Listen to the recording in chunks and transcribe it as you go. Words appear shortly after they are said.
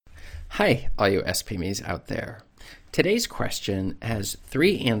Hi, all you SPMEs out there. Today's question has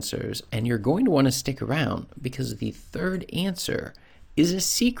 3 answers, and you're going to want to stick around because the third answer is a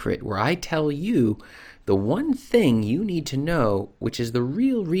secret where I tell you the one thing you need to know, which is the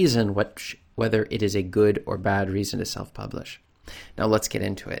real reason whether it is a good or bad reason to self-publish. Now let's get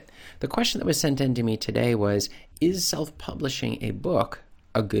into it. The question that was sent in to me today was, is self-publishing a book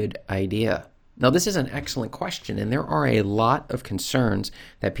a good idea? Now, this is an excellent question, and there are a lot of concerns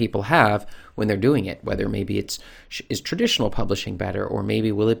that people have when they're doing it, whether maybe is traditional publishing better, or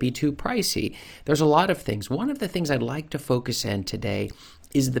maybe will it be too pricey? There's a lot of things. One of the things I'd like to focus in today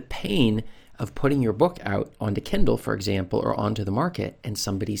is the pain of putting your book out onto Kindle, for example, or onto the market, and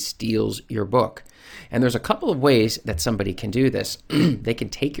somebody steals your book. And there's a couple of ways that somebody can do this. They can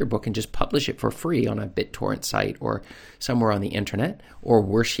take your book and just publish it for free on a BitTorrent site or somewhere on the internet, or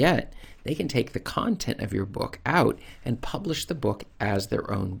worse yet, they can take the content of your book out and publish the book as their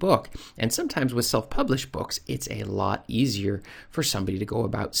own book. And sometimes with self-published books, it's a lot easier for somebody to go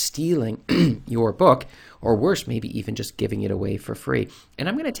about stealing your book, or worse, maybe even just giving it away for free. And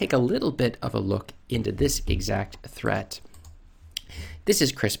I'm going to take a little bit of a look into this exact threat. This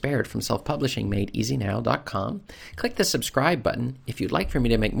is Chris Baird from selfpublishingmadeeasynow.com. Click the subscribe button if you'd like for me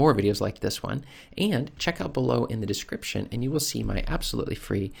to make more videos like this one, and check out below in the description and you will see my absolutely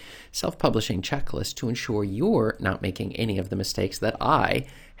free self-publishing checklist to ensure you're not making any of the mistakes that I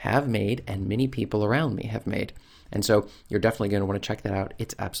have made and many people around me have made. And so you're definitely going to want to check that out.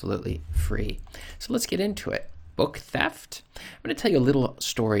 It's absolutely free. So let's get into it. Book theft. I'm going to tell you a little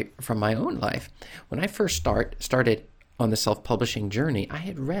story from my own life. When I first started on the self-publishing journey, I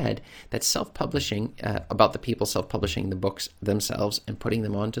had read that self-publishing, about the people self-publishing the books themselves and putting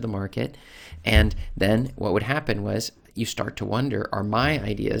them onto the market. And then what would happen was you start to wonder, are my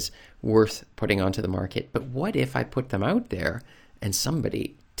ideas worth putting onto the market? But what if I put them out there and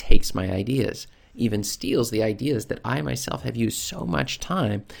somebody takes my ideas, even steals the ideas that I myself have used so much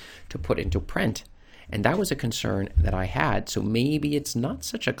time to put into print? And that was a concern that I had. So maybe it's not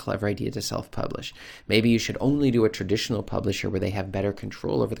such a clever idea to self-publish. Maybe you should only do a traditional publisher where they have better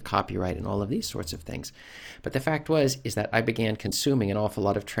control over the copyright and all of these sorts of things. But the fact is that I began consuming an awful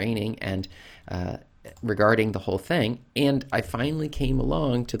lot of training and regarding the whole thing. And I finally came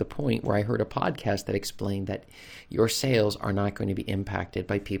along to the point where I heard a podcast that explained that your sales are not going to be impacted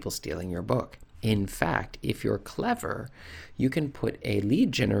by people stealing your book. In fact, if you're clever, you can put a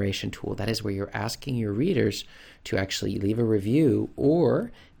lead generation tool. That is where you're asking your readers to actually leave a review,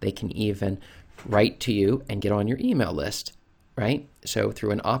 or they can even write to you and get on your email list, right? So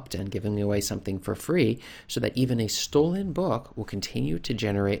through an opt-in, giving away something for free so that even a stolen book will continue to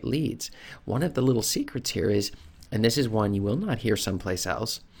generate leads. One of the little secrets here is, and this is one you will not hear someplace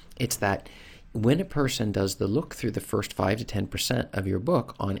else, it's that when a person does the look through the first 5 to 10% of your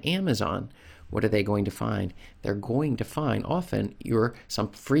book on Amazon, what are they going to find? They're going to find often some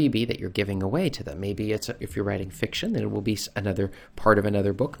freebie that you're giving away to them. Maybe if you're writing fiction, then it will be another part of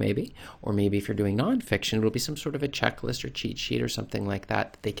another book maybe. Or maybe if you're doing nonfiction, it will be some sort of a checklist or cheat sheet or something like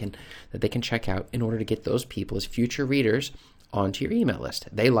that that they can check out in order to get those people as future readers onto your email list.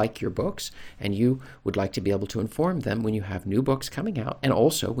 They like your books, and you would like to be able to inform them when you have new books coming out, and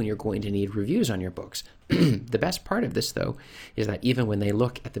also when you're going to need reviews on your books. The best part of this, though, is that even when they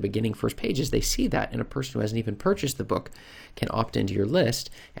look at the beginning first pages, they see that, and a person who hasn't even purchased the book can opt into your list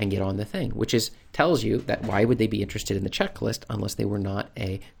and get on the thing, which tells you that why would they be interested in the checklist unless they were not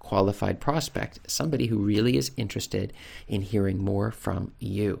a qualified prospect, somebody who really is interested in hearing more from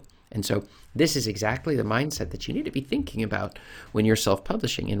you. And so this is exactly the mindset that you need to be thinking about when you're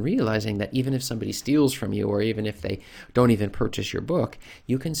self-publishing, and realizing that even if somebody steals from you, or even if they don't even purchase your book,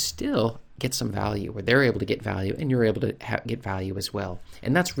 you can still get some value, where they're able to get value and you're able to get value as well.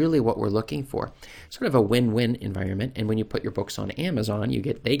 And that's really what we're looking for, sort of a win-win environment. And when you put your books on Amazon,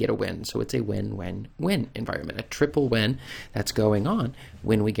 they get a win. So it's a win-win-win environment, a triple win that's going on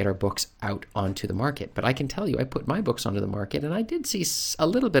when we get our books out onto the market. But I can tell you, I put my books onto the market and I did see a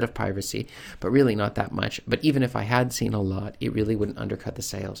little bit of piracy, but really not that much. But even if I had seen a lot, it really wouldn't undercut the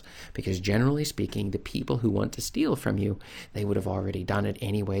sales, because generally speaking, the people who want to steal from you, they would have already done it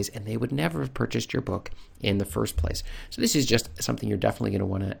anyways, and they would never have purchased your book in the first place. So this is just something you're definitely going to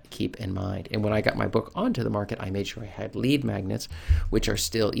want to keep in mind. And when I got my book onto the market, I made sure I had lead magnets, which are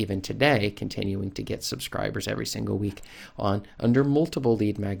still even today continuing to get subscribers every single week under multiple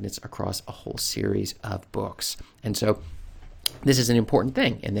lead magnets across a whole series of books. And so this is an important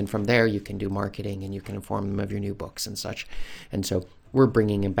thing. And then from there, you can do marketing and you can inform them of your new books and such. And so we're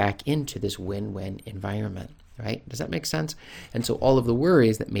bringing them back into this win-win environment. right? Does that make sense? And so all of the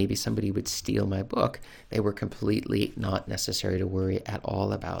worries that maybe somebody would steal my book, they were completely not necessary to worry at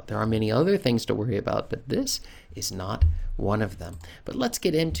all about. There are many other things to worry about, but this is not one of them. But let's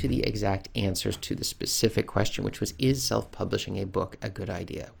get into the exact answers to the specific question, which was, is self-publishing a book a good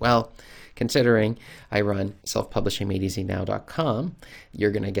idea? Well, considering I run selfpublishingmadeeasynow.com,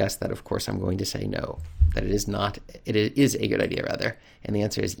 you're going to guess that, of course, I'm going to say no, that it is not, it is a good idea, rather. And the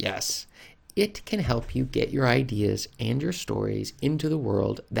answer is yes. It can help you get your ideas and your stories into the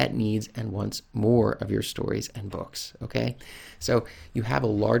world that needs and wants more of your stories and books, okay? So you have a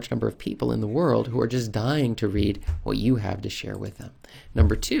large number of people in the world who are just dying to read what you have to share with them.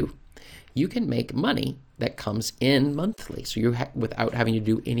 Number two, you can make money that comes in monthly, so you without having to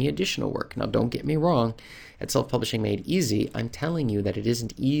do any additional work. Now, don't get me wrong. At Self-Publishing Made Easy, I'm telling you that it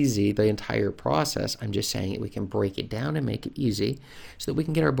isn't easy, the entire process. I'm just saying we can break it down and make it easy so that we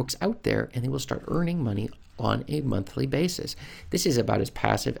can get our books out there and they will start earning money on a monthly basis. This is about as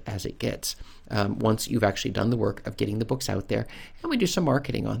passive as it gets once you've actually done the work of getting the books out there, and we do some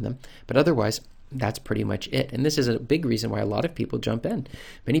marketing on them. But otherwise, that's pretty much it. And this is a big reason why a lot of people jump in.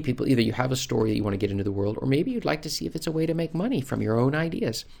 Many people, either you have a story that you want to get into the world, or maybe you'd like to see if it's a way to make money from your own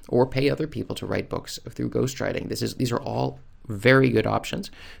ideas, or pay other people to write books through ghostwriting. These are all very good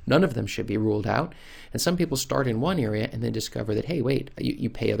options. None of them should be ruled out. And some people start in one area and then discover that, hey, wait, you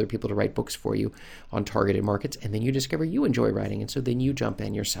pay other people to write books for you on targeted markets, and then you discover you enjoy writing, and so then you jump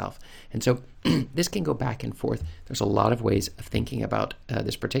in yourself. And so this can go back and forth. There's a lot of ways of thinking about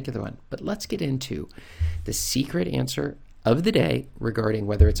this particular one. But let's get into the secret answer of the day regarding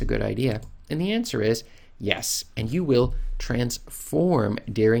whether it's a good idea. And the answer is yes, and you will transform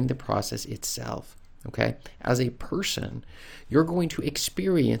during the process itself. Okay, as a person, you're going to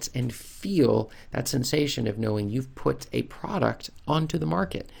experience and feel that sensation of knowing you've put a product onto the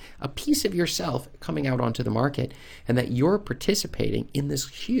market, a piece of yourself coming out onto the market, and that you're participating in this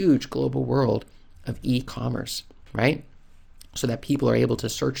huge global world of e-commerce, right? So that people are able to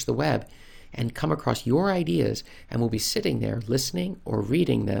search the web and come across your ideas and will be sitting there listening or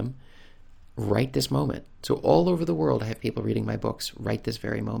reading them right this moment. So all over the world, I have people reading my books right this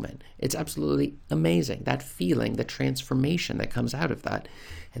very moment. It's absolutely amazing, that feeling, the transformation that comes out of that.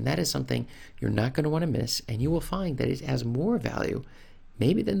 And that is something you're not going to want to miss, and you will find that it has more value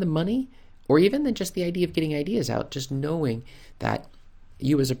maybe than the money, or even than just the idea of getting ideas out, just knowing that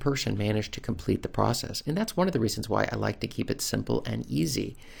you as a person managed to complete the process. And that's one of the reasons why I like to keep it simple and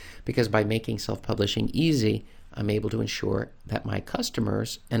easy, because by making self-publishing easy, I'm able to ensure that my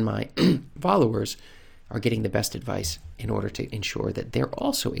customers and my followers are getting the best advice in order to ensure that they're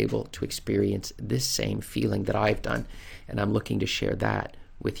also able to experience this same feeling that I've done. And I'm looking to share that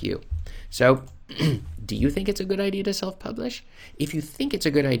with you. So do you think it's a good idea to self-publish? If you think it's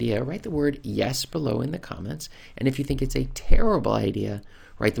a good idea, write the word yes below in the comments. And if you think it's a terrible idea,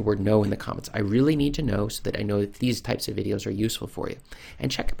 write the word no in the comments. I really need to know so that I know if these types of videos are useful for you.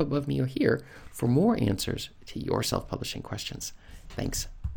 And check up above me or here for more answers to your self-publishing questions. Thanks.